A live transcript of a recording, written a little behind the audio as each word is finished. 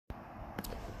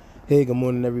Hey, good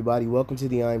morning, everybody. Welcome to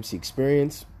the IMC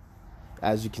Experience.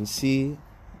 As you can see,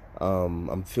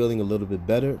 I'm feeling a little bit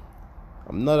better.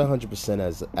 I'm not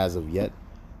 100% as of yet,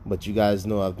 but you guys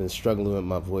know I've been struggling with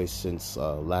my voice since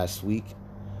last week.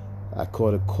 I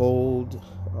caught a cold,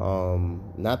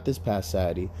 not this past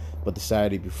Saturday, but the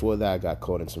Saturday before that I got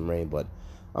caught in some rain, but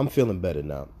I'm feeling better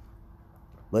now.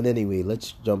 But anyway,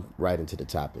 let's jump right into the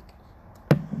topic.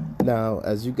 Now,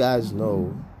 as you guys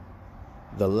know,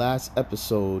 the last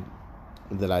episode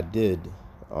that I did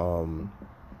um,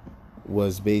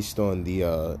 was based on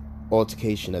the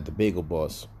altercation at the Bagel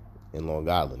Boss in Long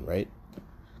Island, right?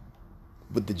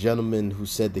 With the gentleman who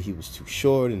said that he was too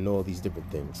short and all these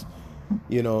different things,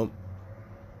 you know,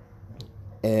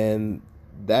 and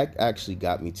that actually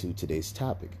got me to today's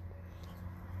topic,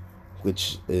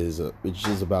 which is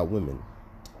about women.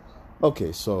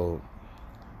 Okay, so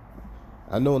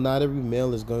I know not every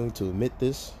male is going to admit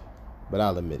this, but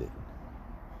I'll admit it.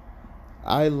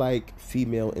 I like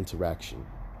female interaction.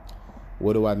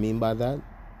 What do I mean by that?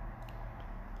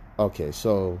 Okay,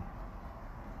 so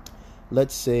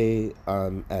let's say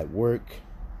I'm at work,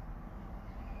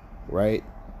 right?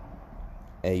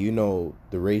 And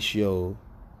the ratio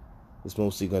is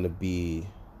mostly going to be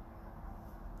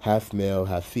half male,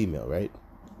 half female, right?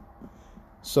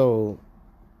 So,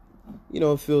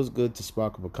 it feels good to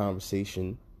spark up a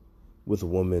conversation with a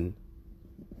woman.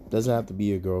 Doesn't have to be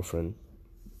your girlfriend.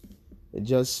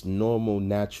 Just normal,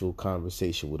 natural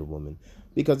conversation with a woman.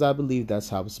 Because I believe that's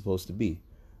how it's supposed to be.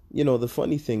 The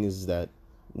funny thing is that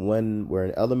when we're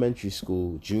in elementary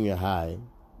school, junior high,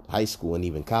 high school, and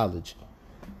even college,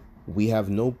 we have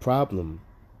no problem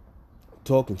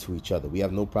talking to each other. We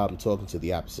have no problem talking to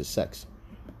the opposite sex,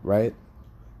 right?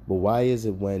 But why is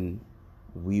it when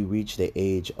we reach the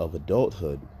age of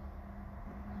adulthood,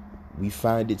 we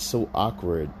find it so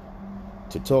awkward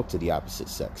to talk to the opposite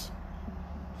sex?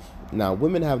 Now,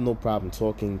 women have no problem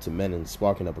talking to men and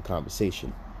sparking up a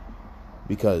conversation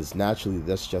because naturally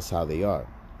that's just how they are.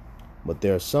 But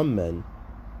there are some men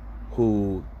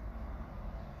who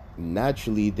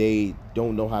naturally they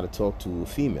don't know how to talk to a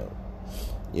female.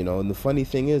 And the funny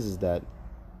thing is that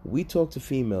we talk to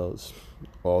females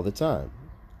all the time,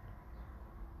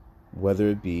 whether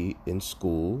it be in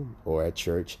school or at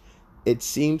church. It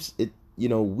seems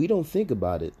we don't think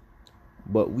about it,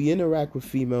 but we interact with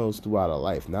females throughout our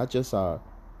life, not just our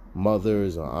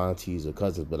mothers or aunties or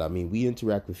cousins, but I mean, we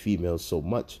interact with females so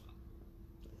much.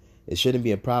 It shouldn't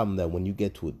be a problem that when you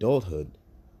get to adulthood,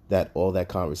 that all that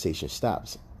conversation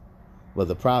stops. But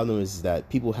the problem is that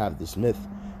people have this myth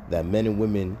that men and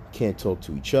women can't talk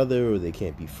to each other or they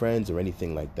can't be friends or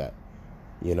anything like that.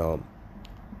 You know,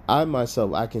 I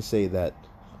myself, I can say that,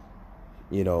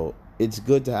 it's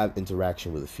good to have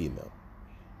interaction with a female.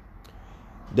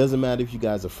 Doesn't matter if you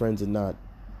guys are friends or not.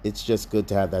 It's just good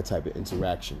to have that type of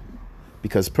interaction.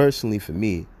 Because personally, for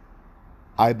me,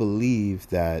 I believe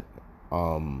that,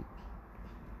 you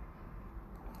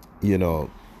know,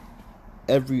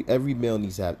 every male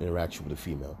needs to have interaction with a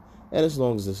female, and as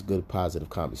long as it's good, positive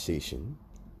conversation,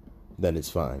 then it's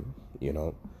fine.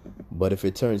 But if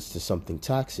it turns to something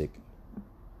toxic,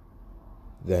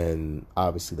 then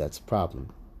obviously that's a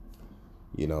problem.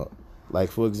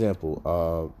 Like for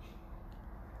example,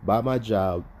 by my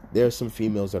job, there are some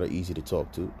females that are easy to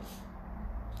talk to.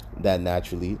 That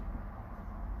naturally,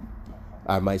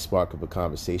 I might spark up a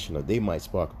conversation, or they might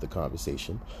spark up the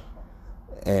conversation,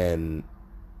 and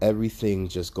everything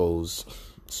just goes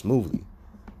smoothly.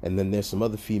 And then there's some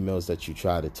other females that you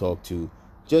try to talk to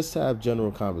just to have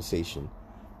general conversation,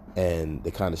 and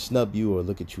they kind of snub you or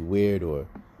look at you weird,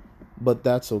 but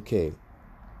that's okay.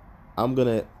 I'm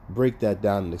gonna break that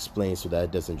down and explain so that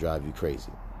it doesn't drive you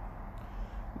crazy.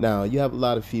 Now, you have a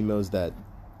lot of females that,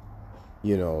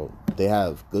 they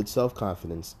have good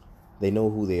self-confidence, they know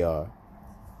who they are,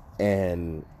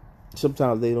 and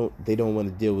sometimes they don't want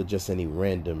to deal with just any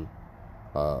random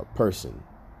person.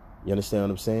 You understand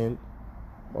what I'm saying?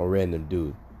 Or random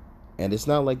dude. And it's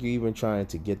not like you're even trying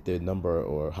to get their number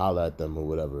or holler at them or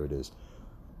whatever it is.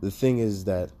 The thing is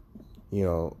that,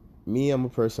 me, I'm a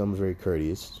person, I'm very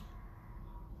courteous.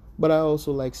 But I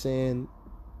also like saying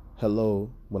hello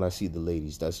when I see the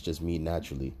ladies. That's just me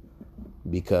naturally.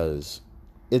 Because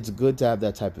it's good to have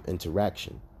that type of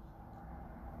interaction.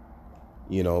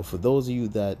 For those of you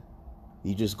that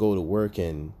you just go to work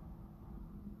and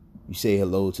you say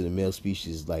hello to the male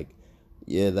species, like,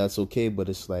 yeah, that's okay, but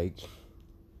it's like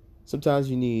sometimes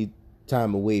you need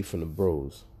time away from the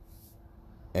bros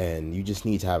and you just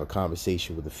need to have a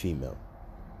conversation with a female.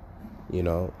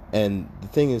 And the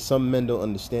thing is, some men don't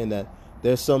understand that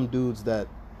there's some dudes that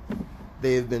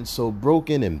they have been so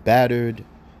broken and battered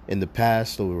in the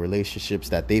past or relationships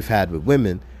that they've had with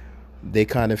women, they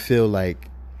kind of feel like,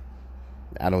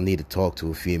 I don't need to talk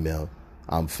to a female.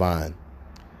 I'm fine.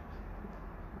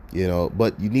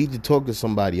 But you need to talk to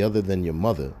somebody other than your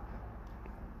mother.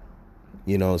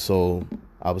 So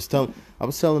I was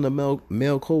telling a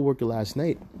male coworker last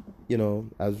night,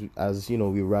 as we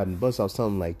were riding the bus, I was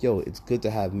telling him, like, yo, it's good to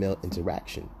have male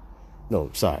interaction. No,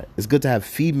 sorry. It's good to have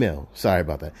female. Sorry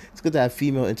about that. It's good to have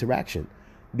female interaction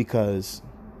because,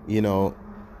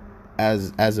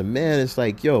 as a man, it's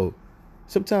like, yo,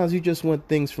 sometimes you just want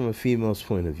things from a female's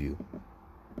point of view.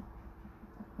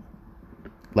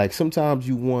 Like, sometimes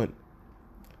you want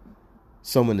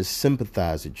someone to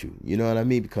sympathize with you. You know what I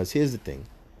mean? Because here's the thing.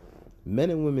 Men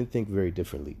and women think very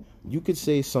differently. You could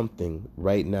say something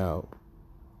right now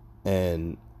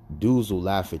and dudes will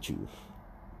laugh at you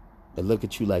and look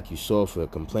at you like you soft for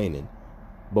complaining.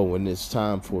 But when it's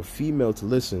time for a female to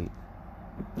listen,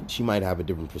 she might have a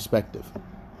different perspective.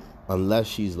 Unless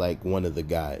she's like one of the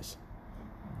guys.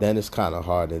 Then it's kind of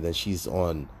hard, and then she's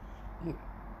on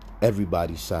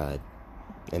everybody's side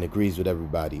and agrees with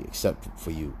everybody except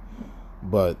for you.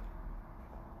 But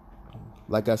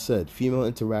like I said, female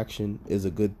interaction is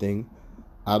a good thing.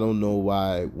 I don't know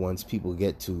why once people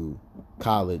get to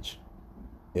college,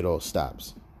 it all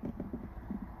stops.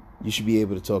 You should be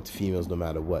able to talk to females no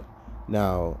matter what.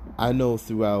 Now, I know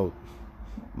throughout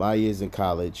my years in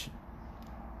college,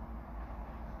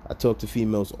 I talk to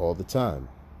females all the time.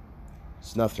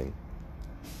 It's nothing.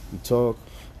 We talk,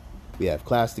 we have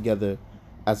class together.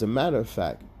 As a matter of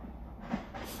fact,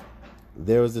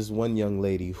 there was this one young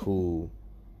lady who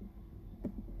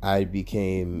I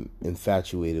became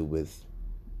infatuated with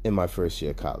in my first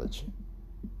year of college.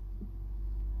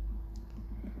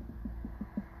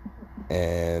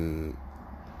 And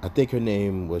I think her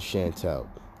name was Chantel.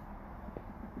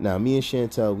 Now, me and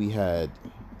Chantel, we had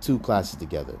 2 classes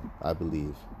together, I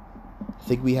believe. I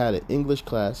think we had an English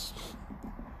class,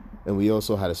 and we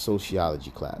also had a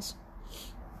sociology class.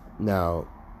 Now,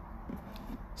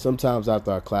 sometimes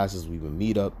after our classes, we would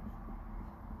meet up,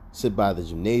 sit by the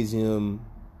gymnasium,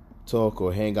 talk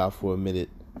or hang out for a minute.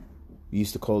 We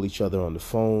used to call each other on the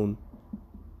phone,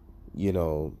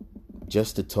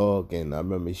 just to talk. And I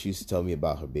remember she used to tell me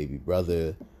about her baby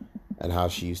brother and how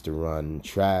she used to run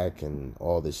track and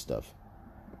all this stuff.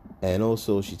 And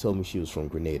also she told me she was from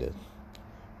Grenada.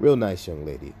 Real nice young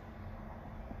lady.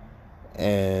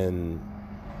 And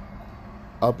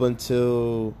up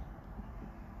until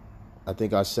I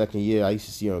think our second year, I used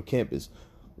to see her on campus.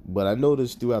 But I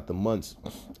noticed throughout the months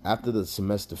after the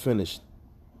semester finished,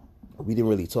 we didn't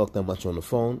really talk that much on the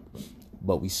phone,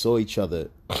 but we saw each other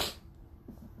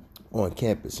on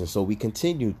campus. And so we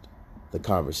continued the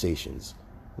conversations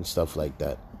and stuff like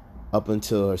that up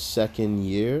until her second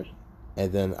year.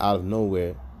 And then out of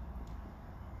nowhere,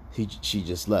 she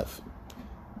just left.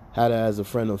 Had her as a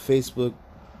friend on Facebook,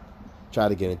 tried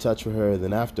to get in touch with her.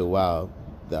 Then after a while,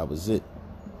 that was it.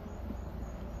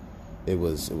 It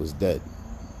was dead,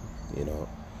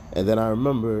 And then I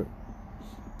remember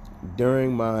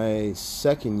during my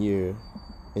second year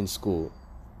in school,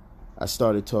 I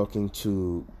started talking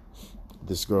to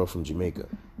this girl from Jamaica.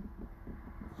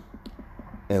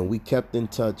 And we kept in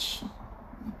touch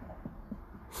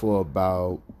for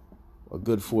about a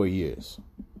good 4 years.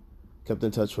 Kept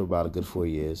in touch for about a good 4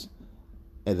 years.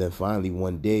 And then finally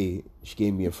one day, she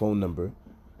gave me a phone number.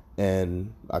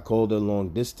 And I called her long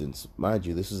distance. Mind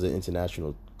you, this is an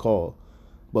international call.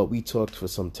 But we talked for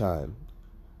some time.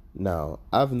 Now,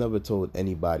 I've never told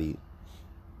anybody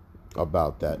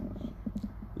about that.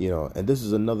 And this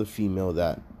is another female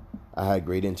that I had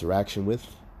great interaction with.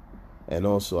 And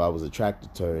also I was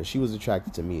attracted to her and she was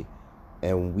attracted to me.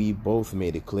 And we both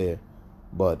made it clear.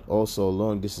 But also a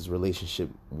long distance relationship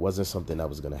wasn't something that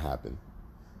was going to happen.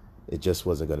 It just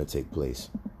wasn't going to take place.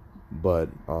 But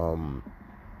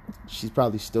she's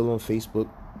probably still on Facebook.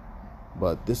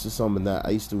 But this is someone that I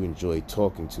used to enjoy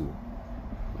talking to.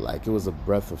 Like, it was a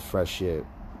breath of fresh air.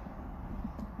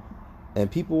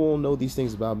 And people won't know these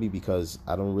things about me because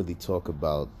I don't really talk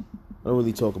about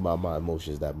my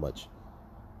emotions that much.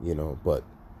 But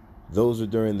those were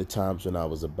during the times when I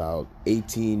was about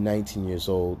 18, 19 years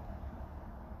old.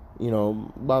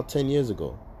 About 10 years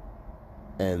ago.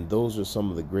 And those were some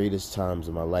of the greatest times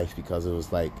of my life because it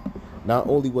was like, not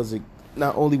only was it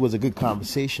a good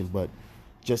conversation, but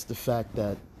just the fact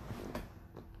that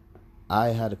I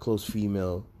had close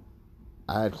female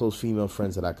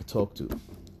friends that I could talk to.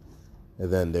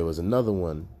 And then there was another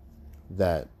one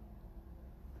that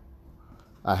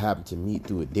I happened to meet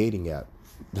through a dating app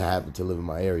that happened to live in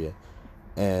my area.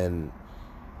 And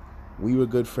we were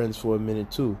good friends for a minute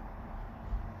too.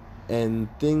 And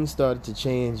things started to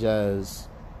change as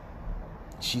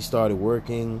she started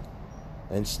working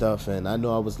and stuff. And I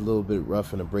know I was a little bit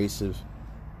rough and abrasive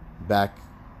back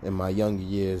in my younger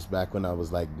years, back when I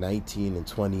was like 19 and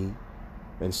 20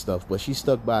 and stuff. But she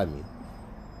stuck by me.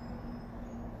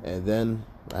 And then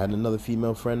I had another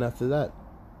female friend after that.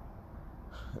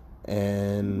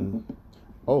 And,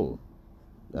 oh,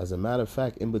 as a matter of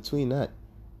fact, in between that,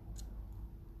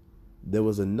 there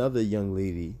was another young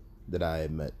lady that I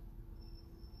had met.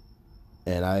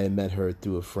 And I had met her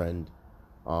through a friend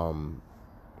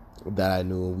that I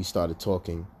knew, and we started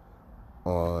talking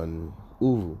on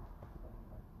Uvu.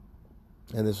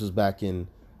 And this was back in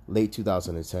late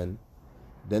 2010.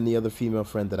 Then the other female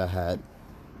friend that I had,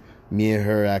 me and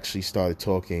her actually started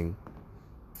talking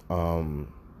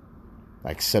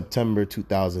like September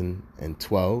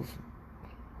 2012.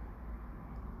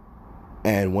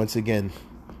 And once again,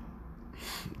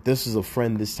 this is a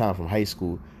friend this time from high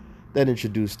school that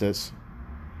introduced us.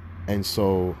 And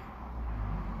so,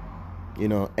 you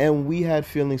know, and we had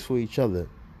feelings for each other.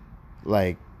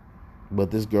 Like,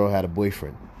 but this girl had a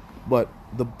boyfriend. But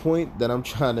the point that I'm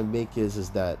trying to make is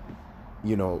that,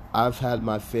 you know, I've had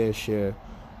my fair share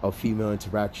of female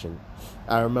interaction.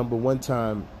 I remember one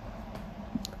time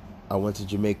I went to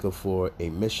Jamaica for a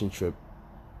mission trip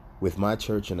with my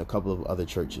church and a couple of other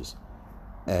churches.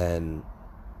 And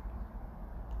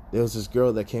there was this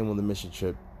girl that came on the mission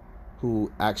trip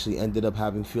who actually ended up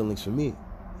having feelings for me.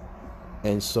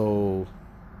 And so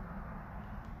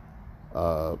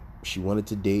she wanted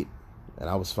to date, and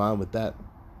I was fine with that.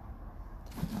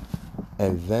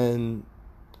 And then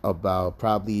about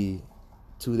probably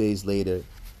 2 days later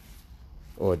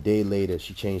or a day later,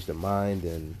 she changed her mind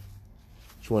and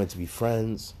she wanted to be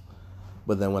friends.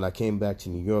 But then when I came back to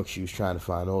New York, she was trying to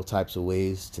find all types of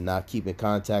ways to not keep in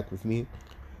contact with me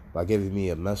by giving me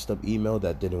a messed up email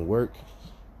that didn't work.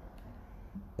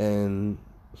 And,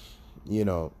 you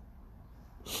know,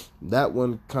 that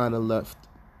one kind of left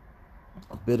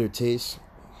a bitter taste,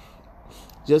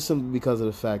 just simply because of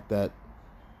the fact that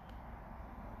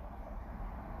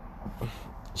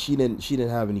she didn't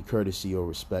have any courtesy or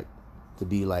respect to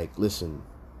be like, listen,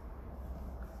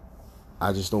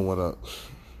 I just don't want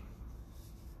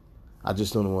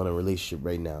a relationship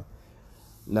right now.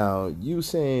 Now, you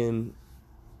saying,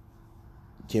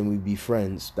 can we be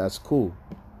friends? That's cool.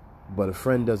 But a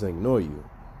friend doesn't ignore you.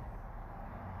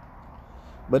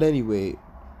 But anyway,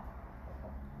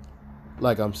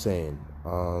 like I'm saying,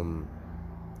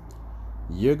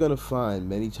 you're going to find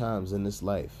many times in this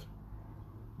life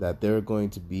that there are going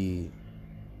to be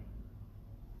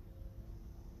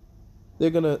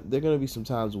some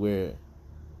times where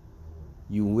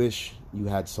you wish you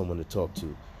had someone to talk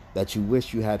to, that you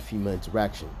wish you had female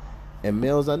interaction. And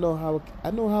males, I know how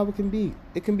it can be.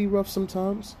 It can be rough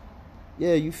sometimes.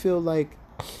 Yeah, you feel like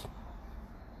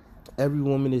every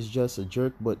woman is just a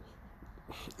jerk, but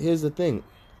here's the thing.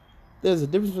 There's a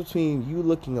difference between you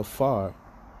looking afar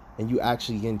and you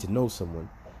actually getting to know someone.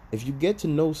 If you get to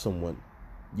know someone,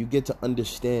 you get to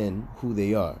understand who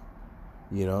they are,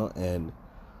 you know, and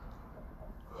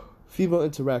female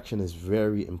interaction is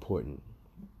very important.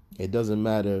 It doesn't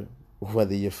matter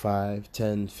whether you're 5,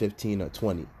 10, 15, or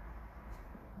 20.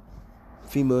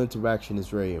 Female interaction is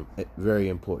very, very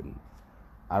important.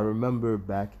 I remember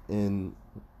back in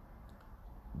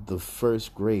the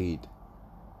first grade,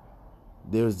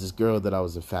 there was this girl that I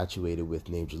was infatuated with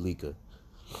named Jalika.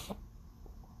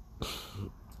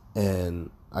 And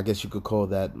I guess you could call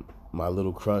that my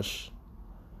little crush.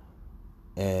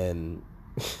 And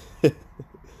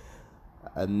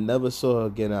I never saw her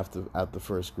again after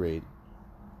first grade.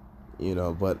 You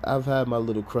know, but I've had my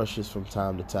little crushes from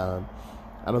time to time.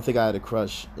 I don't think I had a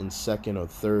crush in second or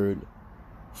third.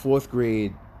 Fourth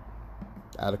grade,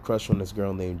 I had a crush on this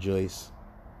girl named Joyce.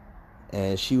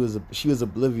 And she was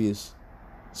oblivious,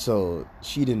 so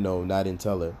she didn't know, and I didn't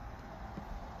tell her.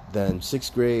 Then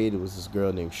sixth grade, it was this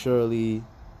girl named Shirley.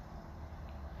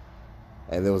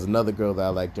 And there was another girl that I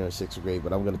liked during sixth grade,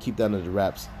 but I'm going to keep that under the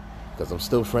wraps because I'm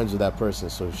still friends with that person.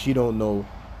 So if she don't know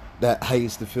that I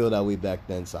used to feel that way back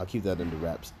then, so I'll keep that under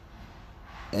wraps.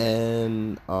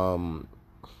 And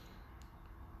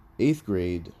eighth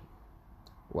grade,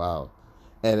 wow.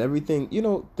 And everything, you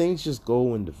know, things just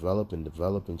go and develop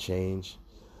and change.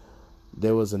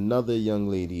 There was another young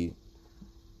lady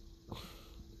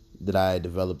that I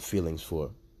developed feelings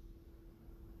for.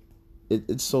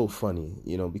 It's so funny,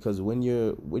 you know, because when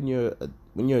you're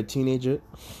a teenager,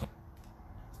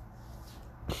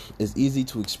 it's easy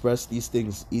to express these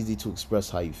things, easy to express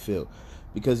how you feel,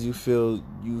 because you feel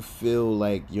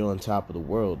like you're on top of the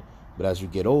world. But as you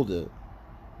get older,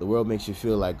 the world makes you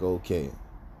feel like, okay,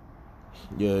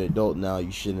 you're an adult now,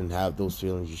 you shouldn't have those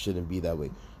feelings, you shouldn't be that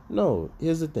way. No,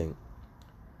 here's the thing.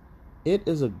 It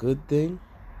is a good thing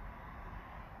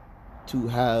to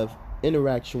have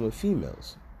interaction with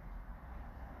females.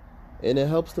 And it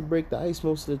helps to break the ice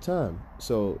most of the time.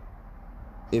 So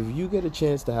if you get a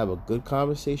chance to have a good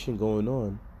conversation going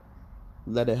on,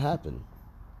 let it happen.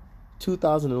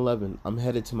 2011, I'm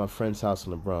headed to my friend's house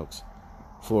in the Bronx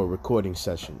for a recording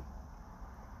session.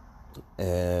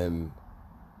 And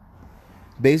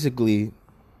basically,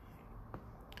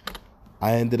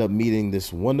 I ended up meeting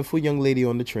this wonderful young lady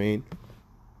on the train.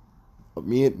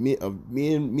 Me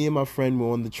and my friend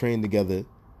were on the train together,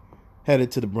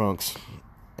 headed to the Bronx.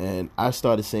 And I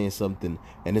started saying something,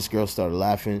 and this girl started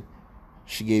laughing.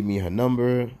 She gave me her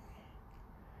number,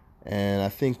 and I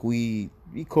think we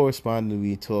corresponded.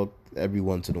 We talked every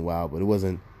once in a while, but it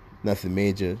wasn't nothing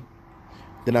major.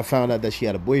 Then I found out that she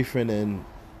had a boyfriend, and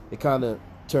it kind of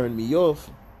turned me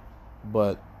off.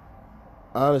 But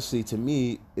honestly, to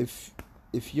me, if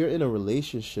you're in a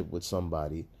relationship with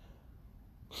somebody,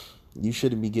 you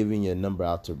shouldn't be giving your number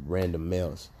out to random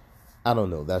males. I don't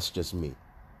know. That's just me.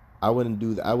 I wouldn't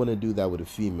do that. I wouldn't do that with a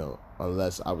female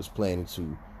unless I was planning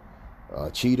to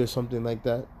cheat or something like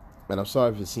that. And I'm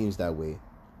sorry if it seems that way.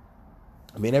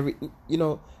 I mean,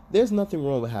 there's nothing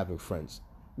wrong with having friends.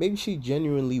 Maybe she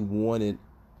genuinely wanted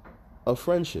a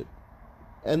friendship,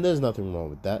 and there's nothing wrong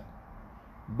with that.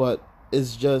 But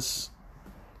it's just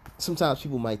sometimes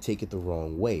people might take it the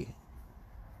wrong way,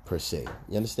 per se.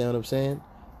 You understand what I'm saying?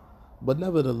 But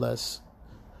nevertheless,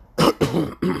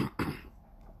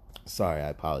 sorry, I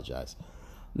apologize.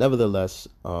 Nevertheless,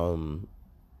 for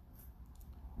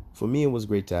me, it was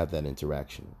great to have that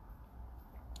interaction.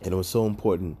 And it was so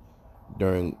important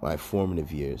during my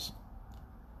formative years.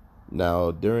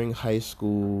 Now, during high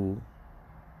school,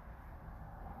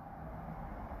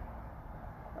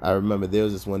 I remember there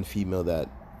was this one female that,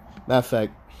 matter of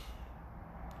fact,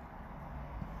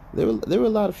 there were a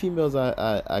lot of females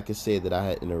I could say that I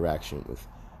had interaction with.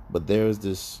 But there was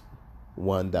this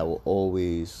one that will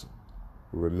always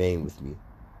remain with me.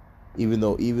 Even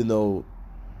though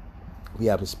we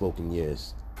haven't spoken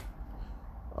years.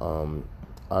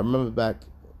 I remember back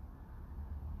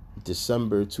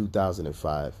December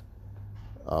 2005,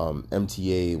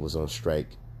 MTA was on strike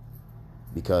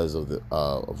because of the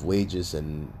of wages,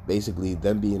 and basically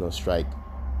them being on strike,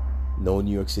 no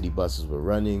New York City buses were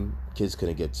running, kids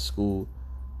couldn't get to school.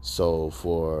 So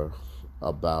for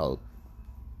about,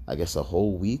 I guess, a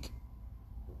whole week,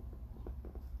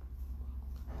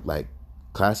 like,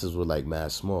 classes were like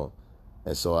mad small.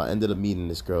 And so I ended up meeting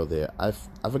this girl there. I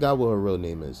forgot what her real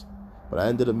name is, but I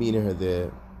ended up meeting her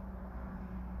there.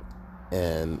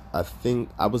 And I think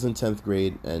I was in 10th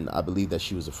grade, and I believe that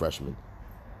she was a freshman.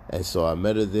 And so I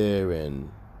met her there,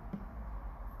 and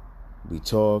we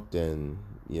talked, and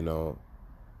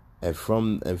and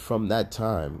from that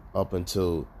time up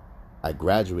until I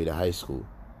graduated high school,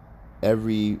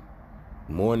 every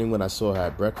morning when I saw her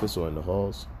at breakfast or in the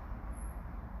halls,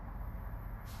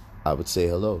 I would say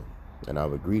hello, and I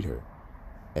would greet her.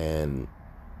 And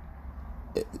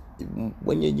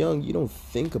when you're young, you don't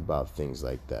think about things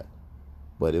like that.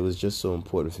 But it was just so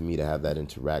important for me to have that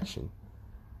interaction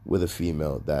with a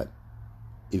female that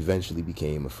eventually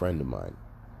became a friend of mine.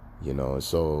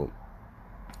 So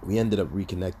we ended up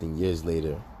reconnecting years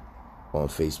later on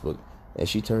Facebook, and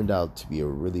she turned out to be a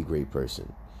really great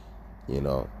person.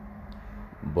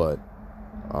 But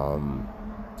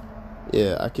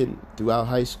yeah, I can, throughout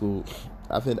high school,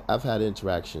 I've had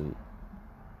interactions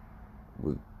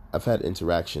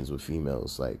with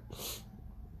females like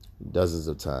dozens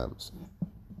of times.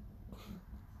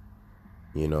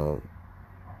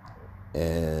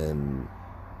 And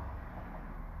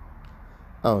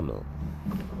I don't know.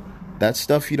 That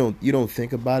stuff you don't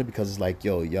think about it, because it's like,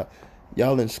 yo,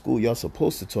 y'all in school, y'all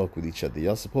supposed to talk with each other.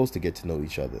 Y'all supposed to get to know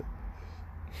each other.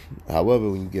 However,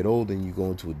 when you get older and you go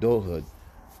into adulthood,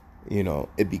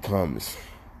 it becomes,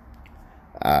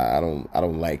 I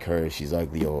don't like her, she's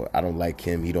ugly, or I don't like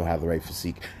him, he don't have the right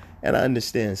physique. And I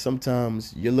understand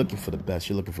sometimes you're looking for the best,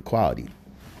 you're looking for quality.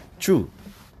 True.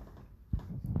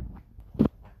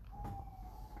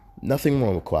 Nothing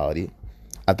wrong with quality.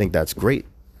 I think that's great.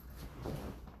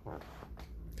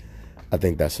 I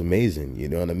think that's amazing. You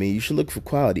know what I mean? You should look for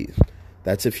quality.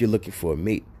 That's if you're looking for a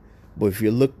mate. But if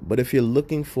you're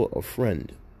looking for a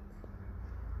friend,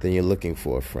 then you're looking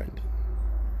for a friend.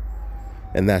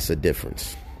 And that's a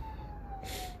difference.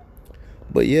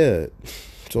 But yeah,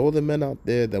 to all the men out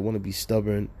there that want to be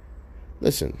stubborn,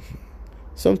 listen,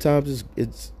 sometimes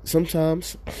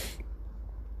sometimes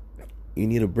you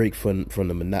need a break from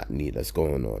the monotony that's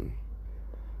going on.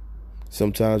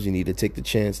 Sometimes you need to take the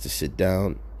chance to sit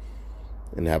down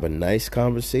and have a nice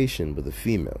conversation with a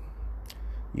female.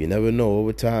 You never know,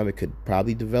 over time it could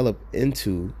probably develop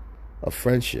into a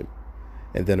friendship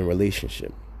and then a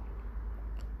relationship.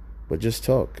 But just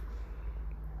talk.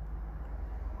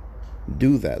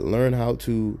 Do that. Learn how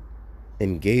to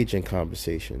engage in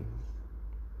conversation.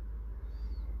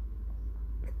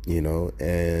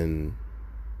 And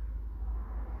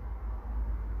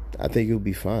I think you'll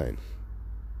be fine.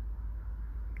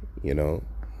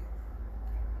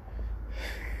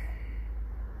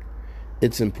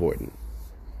 It's important.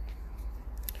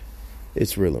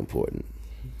 It's real important.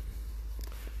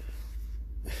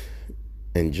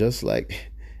 And just like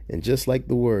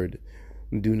the word,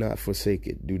 do not forsake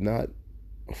it. Do not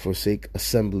forsake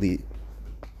assembly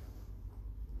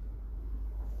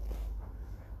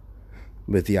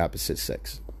with the opposite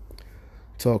sex.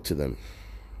 Talk to them.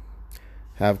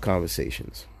 Have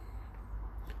conversations.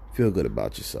 Feel good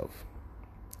about yourself.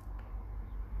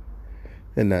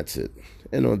 And that's it.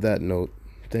 And on that note,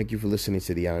 thank you for listening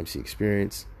to the IMC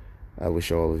Experience. I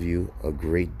wish all of you a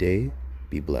great day.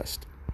 Be blessed.